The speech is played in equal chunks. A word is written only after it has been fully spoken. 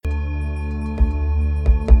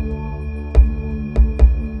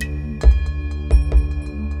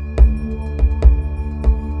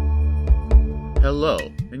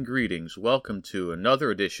Hello and greetings. Welcome to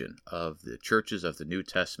another edition of the Churches of the New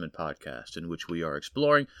Testament podcast, in which we are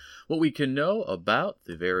exploring what we can know about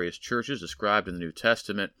the various churches described in the New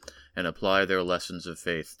Testament and apply their lessons of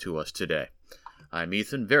faith to us today. I'm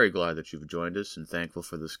Ethan, very glad that you've joined us and thankful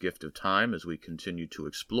for this gift of time as we continue to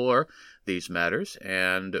explore these matters.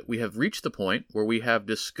 And we have reached the point where we have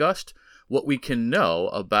discussed what we can know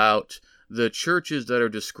about the churches that are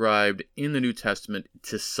described in the New Testament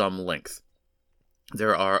to some length.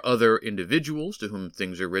 There are other individuals to whom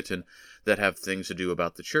things are written that have things to do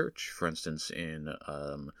about the church, for instance, in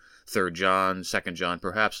 3 John, 2 John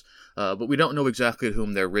perhaps, but we don't know exactly to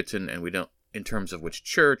whom they're written, and we don't, in terms of which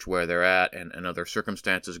church, where they're at, and other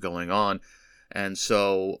circumstances going on. And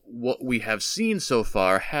so what we have seen so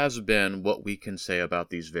far has been what we can say about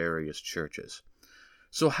these various churches.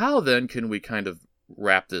 So how then can we kind of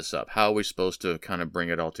wrap this up? How are we supposed to kind of bring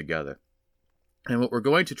it all together? And what we're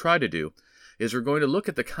going to try to do is we're going to look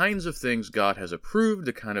at the kinds of things God has approved,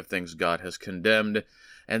 the kind of things God has condemned,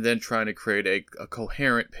 and then trying to create a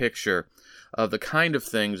coherent picture of the kind of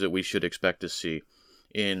things that we should expect to see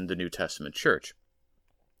in the New Testament church.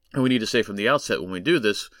 And we need to say from the outset when we do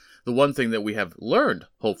this, the one thing that we have learned,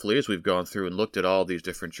 hopefully, as we've gone through and looked at all these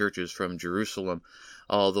different churches from Jerusalem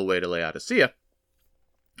all the way to Laodicea,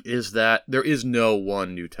 is that there is no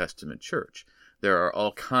one New Testament church. There are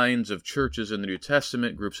all kinds of churches in the New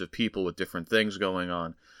Testament, groups of people with different things going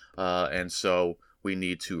on, and so we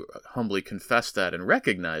need to humbly confess that and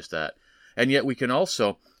recognize that. And yet we can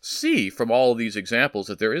also see from all of these examples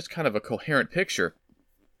that there is kind of a coherent picture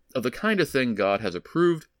of the kind of thing God has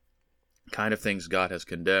approved, kind of things God has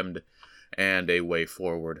condemned, and a way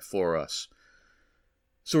forward for us.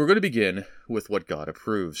 So we're going to begin with what God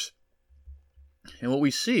approves. And what we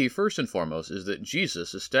see, first and foremost, is that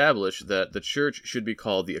Jesus established that the church should be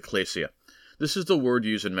called the ecclesia. This is the word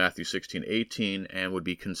used in Matthew 16:18 and would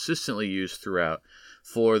be consistently used throughout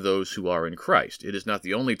for those who are in Christ. It is not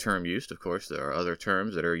the only term used, of course. There are other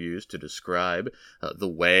terms that are used to describe the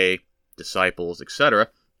way, disciples, etc.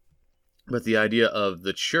 But the idea of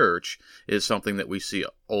the church is something that we see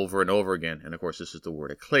over and over again. And of course, this is the word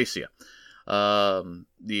ecclesia.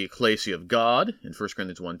 The ecclesia of God in 1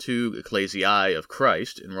 Corinthians 1:2, ecclesiae of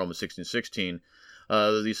Christ in Romans 16:16.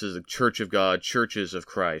 This is the church of God, churches of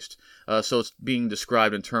Christ. So it's being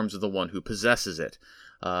described in terms of the one who possesses it.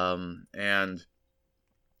 And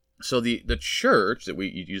so the church that we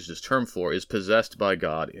use this term for is possessed by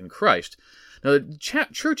God in Christ. Now, the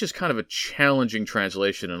church is kind of a challenging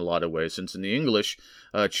translation in a lot of ways, since in the English,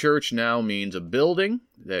 church now means a building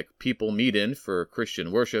that people meet in for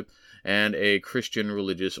Christian worship and a Christian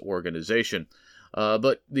religious organization.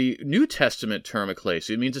 But the New Testament term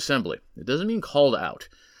ecclesia means assembly. It doesn't mean called out.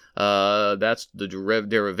 That's the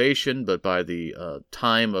derivation, but by the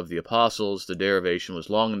time of the apostles, the derivation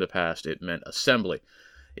was long in the past. It meant assembly.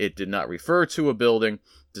 It did not refer to a building,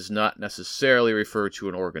 does not necessarily refer to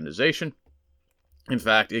an organization. In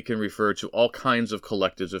fact, it can refer to all kinds of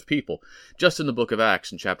collectives of people. Just in the book of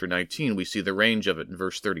Acts, in chapter 19, we see the range of it. In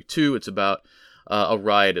verse 32, it's about a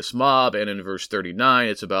riotous mob, and in verse 39,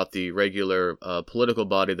 it's about the regular political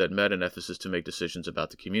body that met in Ephesus to make decisions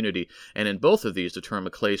about the community. And in both of these, the term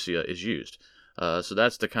ecclesia is used. So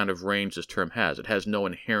that's the kind of range this term has. It has no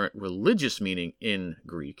inherent religious meaning in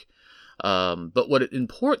Greek. But what it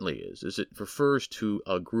importantly is it refers to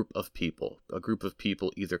a group of people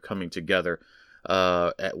either coming together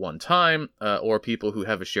at one time, or people who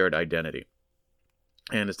have a shared identity.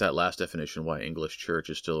 And it's that last definition why English church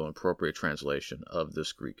is still an appropriate translation of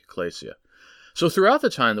this Greek ecclesia. So throughout the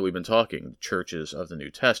time that we've been talking, churches of the New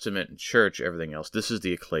Testament, and church, everything else, this is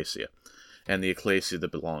the ecclesia, and the ecclesia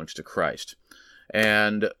that belongs to Christ.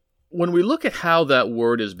 And when we look at how that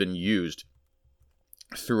word has been used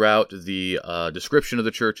throughout the description of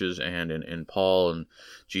the churches and in Paul and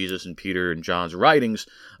Jesus and Peter and John's writings,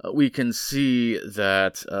 we can see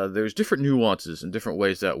that there's different nuances and different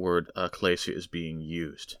ways that word ecclesia is being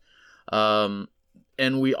used. And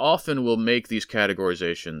we often will make these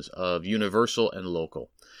categorizations of universal and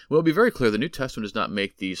local. Well, be very clear, the New Testament does not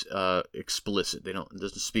make these explicit. It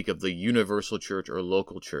doesn't speak of the universal church or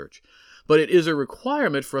local church. But it is a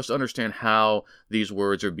requirement for us to understand how these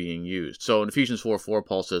words are being used. So in Ephesians 4:4,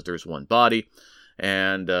 Paul says there's one body,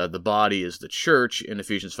 and the body is the church in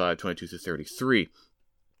Ephesians 5:22-33.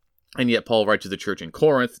 And yet Paul writes to the church in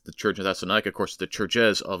Corinth, the church in Thessalonica, of course, the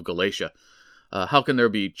churches of Galatia. How can there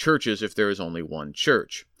be churches if there is only one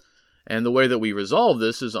church? And the way that we resolve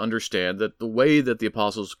this is understand that the way that the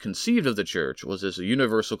apostles conceived of the church was as a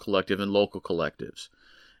universal collective and local collectives.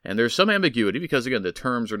 And there's some ambiguity because, again, the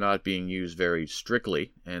terms are not being used very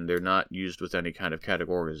strictly, and they're not used with any kind of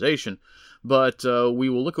categorization. But we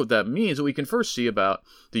will look at what that means, and we can first see about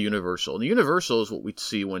the universal. And the universal is what we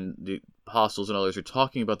see when the apostles and others are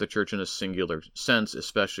talking about the church in a singular sense,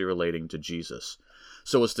 especially relating to Jesus.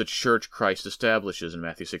 So it's the church Christ establishes in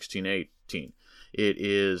Matthew 16:18. It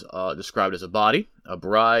is described as a body, a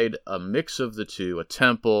bride, a mix of the two, a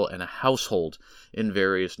temple, and a household in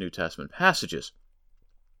various New Testament passages.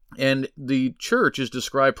 And the church is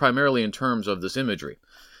described primarily in terms of this imagery,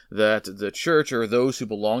 that the church are those who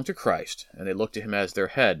belong to Christ, and they look to him as their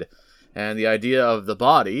head. And the idea of the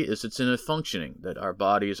body is it's in a functioning, that our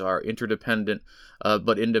bodies are interdependent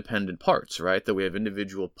but independent parts, right? That we have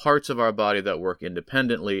individual parts of our body that work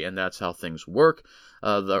independently, and that's how things work.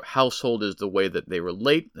 The household is the way that they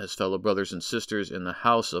relate as fellow brothers and sisters in the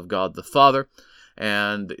house of God the Father.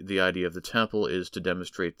 And the idea of the temple is to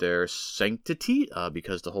demonstrate their sanctity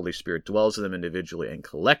because the Holy Spirit dwells in them individually and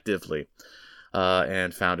collectively,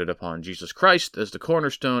 and founded upon Jesus Christ as the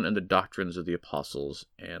cornerstone and the doctrines of the apostles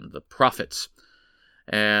and the prophets.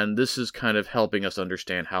 And this is kind of helping us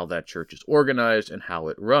understand how that church is organized and how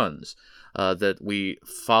it runs. That we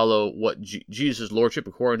follow what Jesus' lordship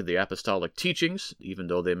according to the apostolic teachings. Even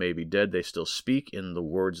though they may be dead, they still speak in the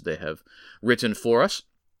words they have written for us.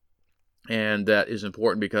 And that is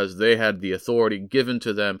important because they had the authority given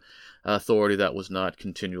to them, authority that was not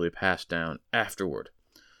continually passed down afterward.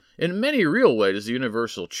 In many real ways, the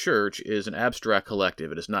universal church is an abstract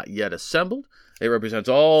collective. It is not yet assembled. It represents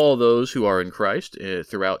all those who are in Christ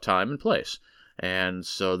throughout time and place. And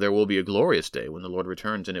so there will be a glorious day when the Lord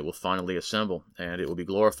returns, and it will finally assemble, and it will be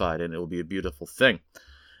glorified, and it will be a beautiful thing.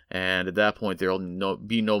 And at that point, there will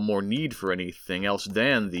be no more need for anything else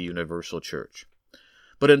than the universal church.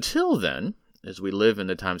 But until then, as we live in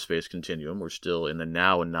the time-space continuum, we're still in the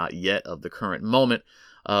now and not yet of the current moment,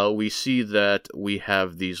 we see that we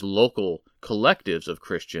have these local collectives of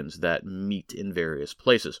Christians that meet in various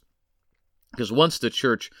places. Because once the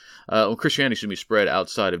church, when Christianity spread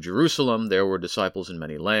outside of Jerusalem, there were disciples in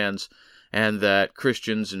many lands, and that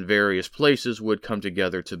Christians in various places would come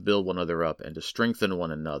together to build one another up and to strengthen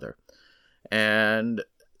one another. And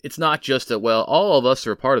it's not just that, well, all of us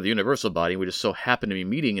are a part of the universal body, and we just so happen to be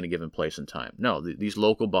meeting in a given place and time. No, these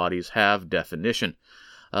local bodies have definition.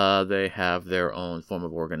 They have their own form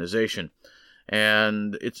of organization.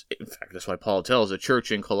 And it's, in fact, that's why Paul tells the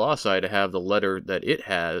church in Colossae to have the letter that it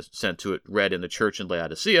has sent to it read in the church in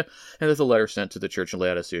Laodicea, and that the letter sent to the church in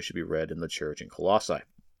Laodicea should be read in the church in Colossae.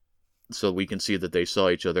 So we can see that they saw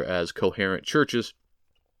each other as coherent churches,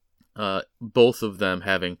 both of them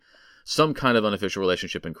having some kind of unofficial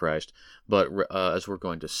relationship in Christ, but as we're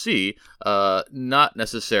going to see, not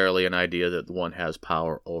necessarily an idea that one has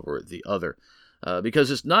power over the other. Because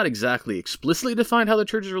it's not exactly explicitly defined how the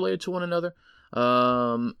church is related to one another,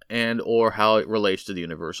 and or how it relates to the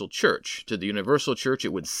universal church. To the universal church,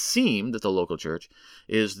 it would seem that the local church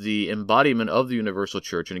is the embodiment of the universal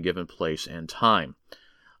church in a given place and time.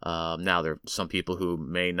 Now, there are some people who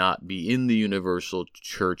may not be in the universal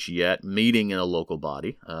church yet, meeting in a local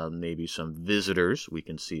body. Maybe some visitors. We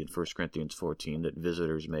can see in 1 Corinthians 14 that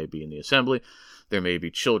visitors may be in the assembly. There may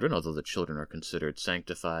be children, although the children are considered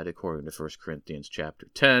sanctified according to 1 Corinthians chapter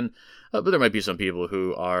 10. But there might be some people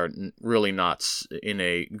who are really not in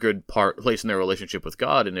a good place in their relationship with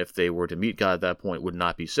God, and if they were to meet God at that point would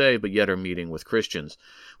not be saved, but yet are meeting with Christians.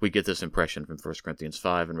 We get this impression from 1 Corinthians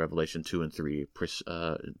 5 and Revelation 2 and 3.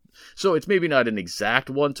 So it's maybe not an exact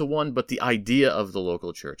one-to-one, but the idea of the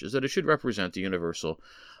local church is that it should represent the universal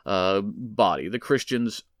body, the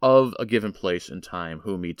Christians of a given place and time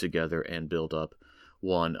who meet together and build up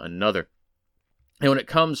one another. And when it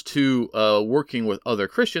comes to working with other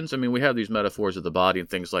Christians, I mean, we have these metaphors of the body and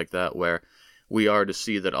things like that where we are to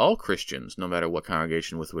see that all Christians, no matter what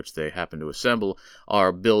congregation with which they happen to assemble,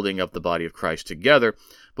 are building up the body of Christ together.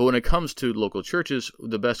 But when it comes to local churches,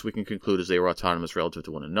 the best we can conclude is they were autonomous relative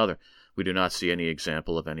to one another. We do not see any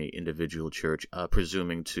example of any individual church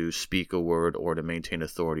presuming to speak a word or to maintain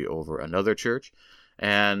authority over another church.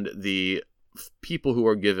 And the people who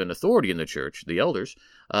are given authority in the church, the elders,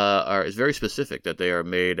 is very specific that they are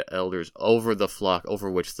made elders over the flock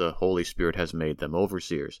over which the Holy Spirit has made them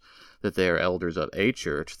overseers, that they are elders of a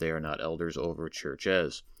church, they are not elders over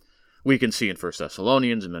churches. We can see in 1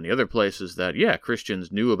 Thessalonians and many other places that,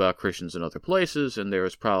 Christians knew about Christians in other places, and there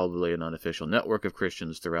was probably an unofficial network of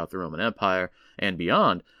Christians throughout the Roman Empire and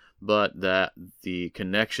beyond, but that the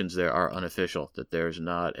connections there are unofficial, that there's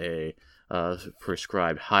not a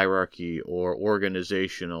prescribed hierarchy or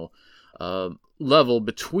organizational level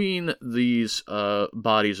between these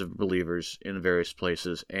bodies of believers in various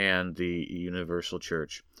places and the universal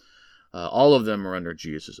church. All of them are under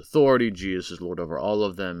Jesus' authority. Jesus is Lord over all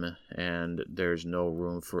of them, and there's no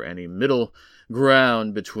room for any middle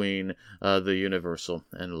ground between the universal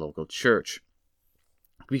and local church.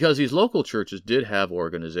 Because these local churches did have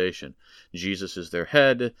organization. Jesus is their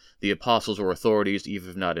head. The apostles or authorities, even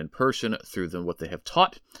if not in person, through them what they have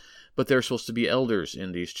taught. But they're supposed to be elders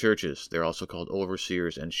in these churches. They're also called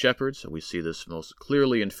overseers and shepherds. We see this most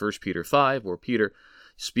clearly in 1 Peter 5, where Peter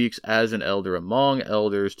speaks as an elder among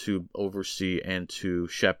elders to oversee and to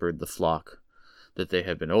shepherd the flock that they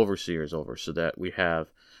have been overseers over, so that we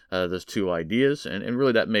have those two ideas, and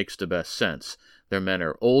really that makes the best sense. Their men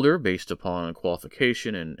are older based upon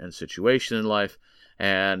qualification and situation in life,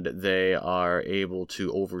 and they are able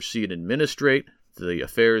to oversee and administrate the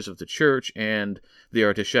affairs of the church, and they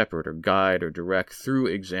are to shepherd or guide or direct through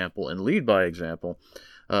example and lead by example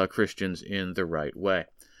Christians in the right way.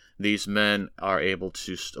 These men are able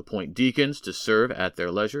to appoint deacons to serve at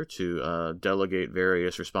their leisure, to delegate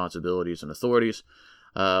various responsibilities and authorities.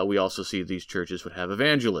 We also see these churches would have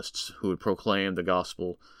evangelists who would proclaim the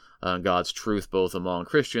gospel, God's truth, both among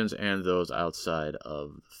Christians and those outside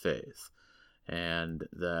of the faith. And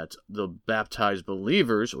that the baptized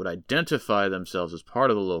believers would identify themselves as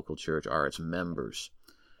part of the local church, are its members.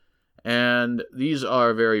 And these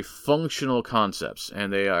are very functional concepts,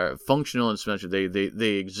 and they are functional and special. They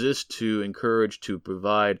exist to encourage, to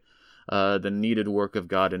provide the needed work of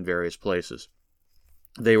God in various places.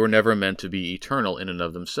 They were never meant to be eternal in and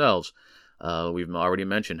of themselves. We've already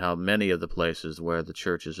mentioned how many of the places where the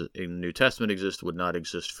churches in the New Testament exist would not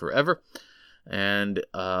exist forever. And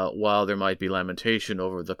while there might be lamentation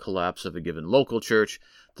over the collapse of a given local church,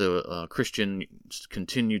 the Christians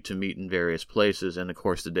continue to meet in various places, and of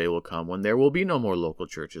course the day will come when there will be no more local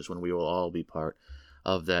churches, when we will all be part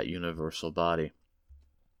of that universal body.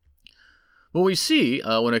 But we see,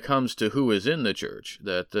 when it comes to who is in the church,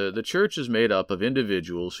 that the church is made up of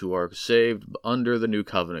individuals who are saved under the new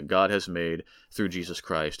covenant God has made through Jesus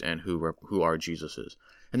Christ, and who are Jesus's.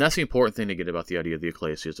 And that's the important thing to get about the idea of the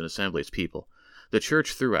ecclesia as an assembly. It's people. The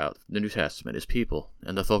church throughout the New Testament is people,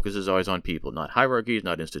 and the focus is always on people, not hierarchies,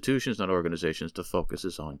 not institutions, not organizations. The focus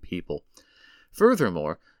is on people.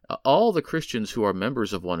 Furthermore, all the Christians who are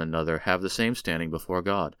members of one another have the same standing before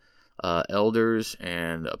God. Elders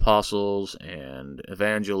and apostles and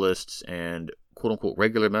evangelists and quote-unquote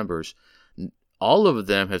regular members, all of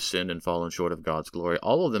them have sinned and fallen short of God's glory.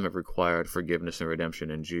 All of them have required forgiveness and redemption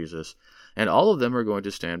in Jesus. And all of them are going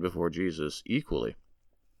to stand before Jesus equally.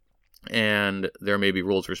 And there may be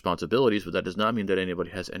roles and responsibilities, but that does not mean that anybody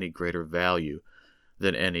has any greater value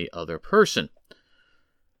than any other person.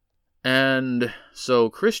 And so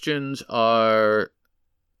Christians are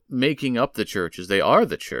making up the churches. They are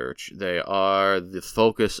the church. They are the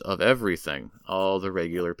focus of everything, all the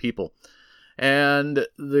regular people. And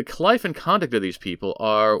the life and conduct of these people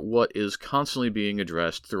are what is constantly being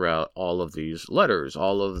addressed throughout all of these letters.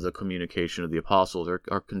 All of the communication of the apostles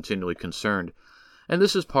are continually concerned. And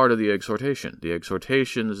this is part of the exhortation. The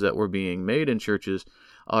exhortations that were being made in churches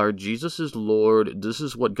are Jesus is Lord, this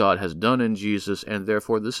is what God has done in Jesus, and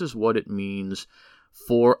therefore this is what it means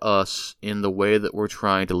for us in the way that we're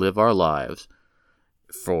trying to live our lives.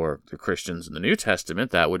 For the Christians in the New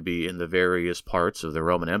Testament, that would be in the various parts of the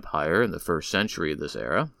Roman Empire in the first century of this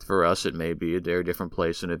era. For us, it may be a very different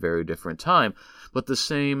place in a very different time, but the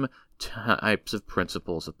same types of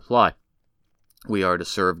principles apply. We are to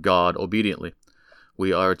serve God obediently.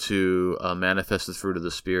 We are to manifest the fruit of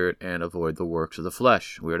the Spirit and avoid the works of the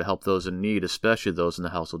flesh. We are to help those in need, especially those in the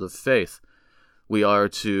household of faith. We are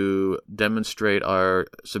to demonstrate our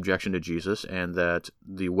subjection to Jesus, and that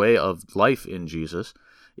the way of life in Jesus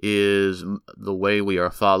is the way we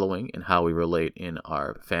are following and how we relate in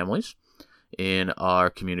our families, in our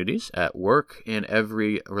communities, at work, in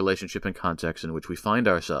every relationship and context in which we find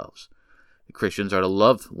ourselves. Christians are to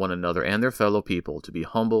love one another and their fellow people, to be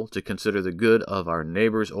humble, to consider the good of our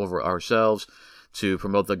neighbors over ourselves, to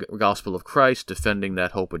promote the gospel of Christ, defending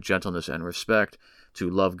that hope with gentleness and respect, to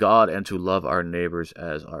love God and to love our neighbors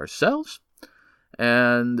as ourselves,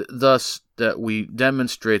 and thus that we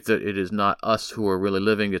demonstrate that it is not us who are really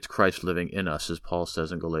living, it's Christ living in us, as Paul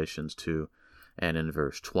says in Galatians 2 and in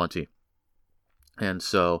verse 20. And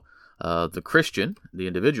so the Christian, the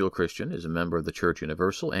individual Christian, is a member of the Church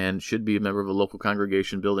Universal and should be a member of a local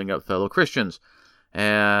congregation building up fellow Christians.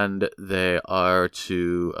 And they are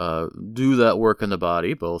to do that work in the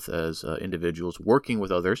body, both as individuals working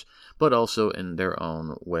with others, but also in their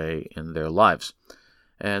own way in their lives.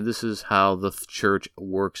 And this is how the church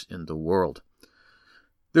works in the world.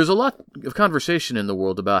 There's a lot of conversation in the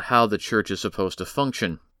world about how the church is supposed to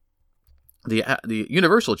function. The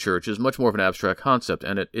universal church is much more of an abstract concept,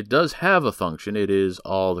 and it does have a function. It is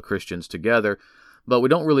all the Christians together, but we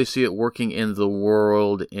don't really see it working in the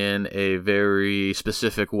world in a very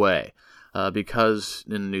specific way, because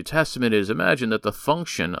in the New Testament it is imagined that the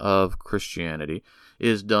function of Christianity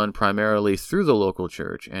is done primarily through the local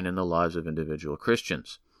church and in the lives of individual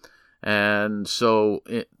Christians. And so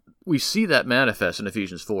we see that manifest in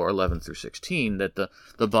Ephesians 4:11 through 16, that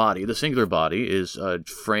the body, the singular body, is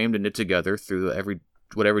framed and knit together through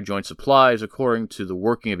whatever joint supplies according to the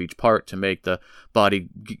working of each part to make the body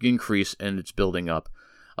increase in its building up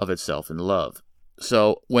of itself in love.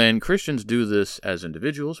 So when Christians do this as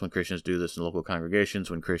individuals, when Christians do this in local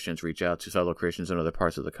congregations, when Christians reach out to fellow Christians in other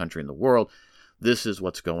parts of the country and the world, this is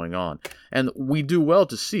what's going on. And we do well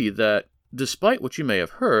to see that despite what you may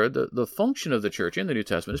have heard, the function of the church in the New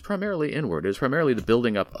Testament is primarily inward. It is primarily the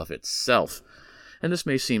building up of itself. And this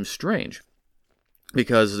may seem strange,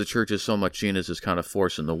 because the church is so much seen as this kind of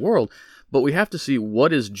force in the world, but we have to see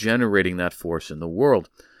what is generating that force in the world.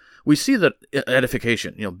 We see that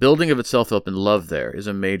edification, building of itself up in love there is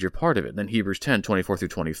a major part of it. Then Hebrews 10:24 through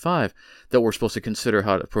 25, that we're supposed to consider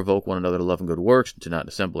how to provoke one another to love and good works, to not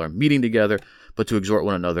assemble our meeting together, but to exhort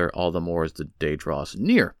one another all the more as the day draws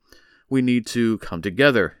near. We need to come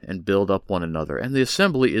together and build up one another. And the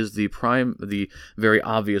assembly is the very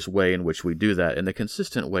obvious way in which we do that, and the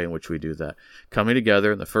consistent way in which we do that. Coming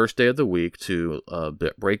together on the first day of the week to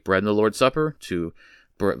break bread in the Lord's Supper, to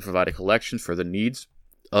provide a collection for the needs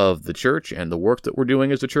of the church and the work that we're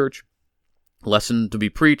doing as a church, lesson to be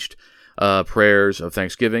preached, prayers of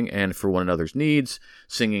thanksgiving and for one another's needs,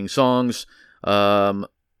 singing songs.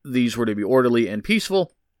 These were to be orderly and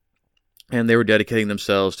peaceful, and they were dedicating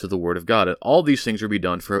themselves to the Word of God. And all these things are to be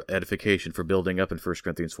done for edification, for building up in 1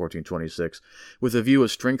 Corinthians 14:26, with a view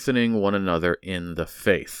of strengthening one another in the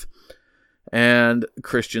faith. And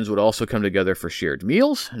Christians would also come together for shared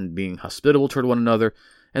meals and being hospitable toward one another.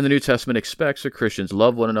 And the New Testament expects that Christians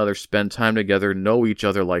love one another, spend time together, know each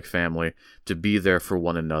other like family, to be there for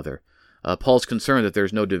one another. Paul's concern that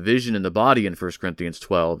there's no division in the body in 1 Corinthians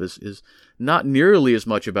 12 is not nearly as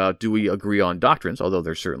much about do we agree on doctrines, although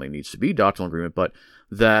there certainly needs to be doctrinal agreement, but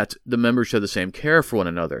that the members show the same care for one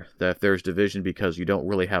another, that if there's division because you don't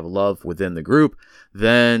really have love within the group,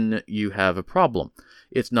 then you have a problem.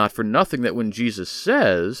 It's not for nothing that when Jesus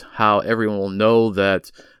says how everyone will know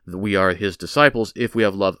that we are his disciples if we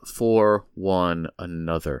have love for one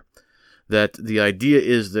another. That the idea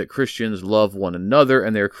is that Christians love one another,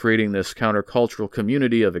 and they're creating this countercultural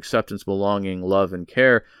community of acceptance, belonging, love, and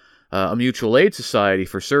care, a mutual aid society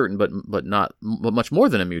for certain, but much more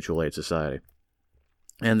than a mutual aid society,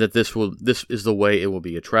 and that this is the way it will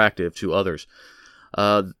be attractive to others.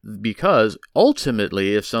 Because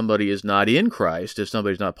ultimately, if somebody is not in Christ, if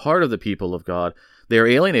somebody's not part of the people of God, they are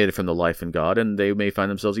alienated from the life in God, and they may find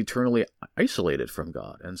themselves eternally isolated from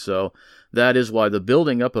God. And so that is why the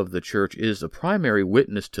building up of the church is the primary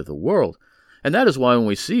witness to the world. And that is why when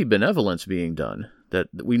we see benevolence being done, that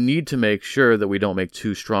we need to make sure that we don't make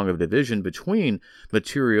too strong of a division between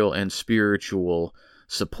material and spiritual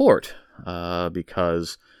support,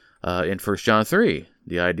 because in 1 John 3,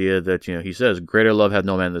 the idea that, he says, greater love hath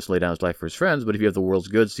no man than this lay down his life for his friends, but if you have the world's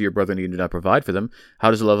goods to your brother and you do not provide for them, how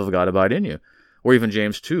does the love of God abide in you? Or even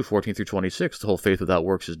James 2:14 through 26, the whole faith without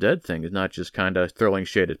works is dead thing, is not just kind of throwing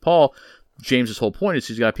shade at Paul. James's whole point is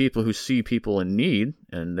he's got people who see people in need,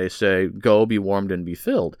 and they say, go, be warmed, and be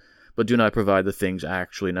filled, but do not provide the things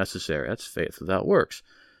actually necessary. That's faith without works.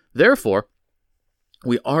 Therefore,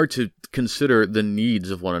 we are to consider the needs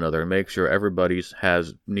of one another and make sure everybody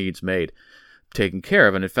has needs taken care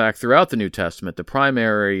of. And in fact, throughout the New Testament, the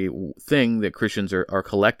primary thing that Christians are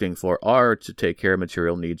collecting for are to take care of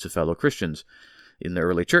material needs of fellow Christians in the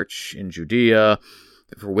early church, in Judea,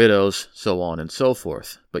 for widows, so on and so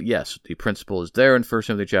forth. But yes, the principle is there in 1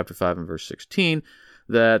 Timothy chapter 5 and verse 16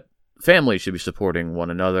 that families should be supporting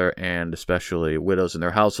one another, and especially widows in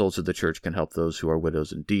their households, so the church can help those who are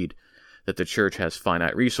widows indeed. That the church has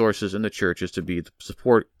finite resources, and the church is to be the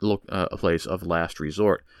support a place of last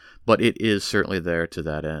resort. But it is certainly there to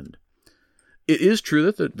that end. It is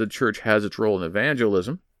true that the church has its role in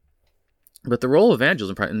evangelism, but the role of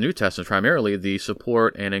evangelism in the New Testament is primarily the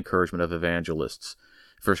support and encouragement of evangelists.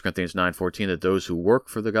 1 Corinthians 9:14, that those who work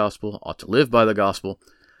for the gospel ought to live by the gospel.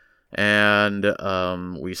 And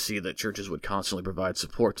we see that churches would constantly provide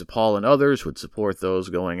support to Paul and others, would support those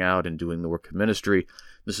going out and doing the work of ministry.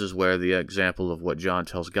 This is where the example of what John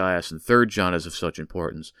tells Gaius in 3 John is of such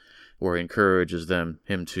importance, where he encourages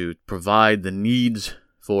him to provide the needs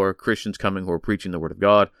for Christians coming who are preaching the Word of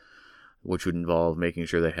God. which would involve making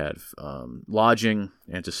sure they had lodging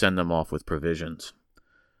and to send them off with provisions.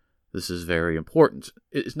 This is very important.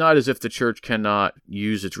 It's not as if the church cannot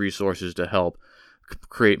use its resources to help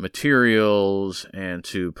create materials and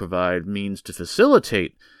to provide means to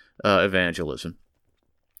facilitate evangelism.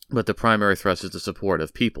 But the primary thrust is the support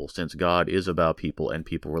of people, since God is about people and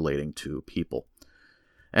people relating to people.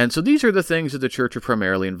 And so these are the things that the church are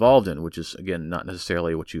primarily involved in, which is, again, not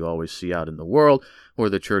necessarily what you always see out in the world, where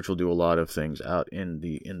the church will do a lot of things out in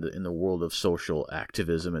the world of social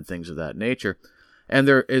activism and things of that nature. And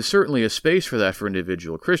there is certainly a space for that for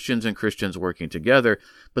individual Christians and Christians working together,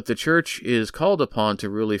 but the church is called upon to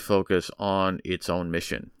really focus on its own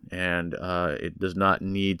mission, and it does not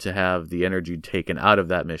need to have the energy taken out of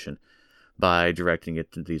that mission by directing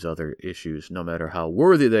it to these other issues, no matter how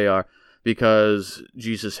worthy they are, because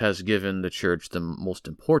Jesus has given the church the most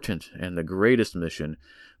important and the greatest mission,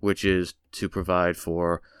 which is to provide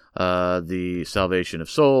for the salvation of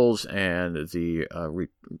souls and the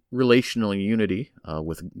relational unity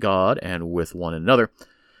with God and with one another.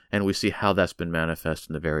 And we see how that's been manifest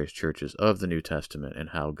in the various churches of the New Testament and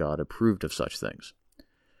how God approved of such things.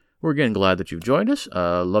 We're again glad that you've joined us.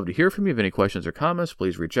 Love to hear from you. If any questions or comments,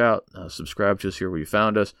 please reach out. Subscribe to us here where you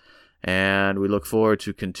found us. And we look forward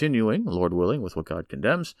to continuing, Lord willing, with What God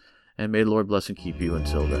Condemns. And may the Lord bless and keep you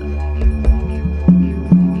until then.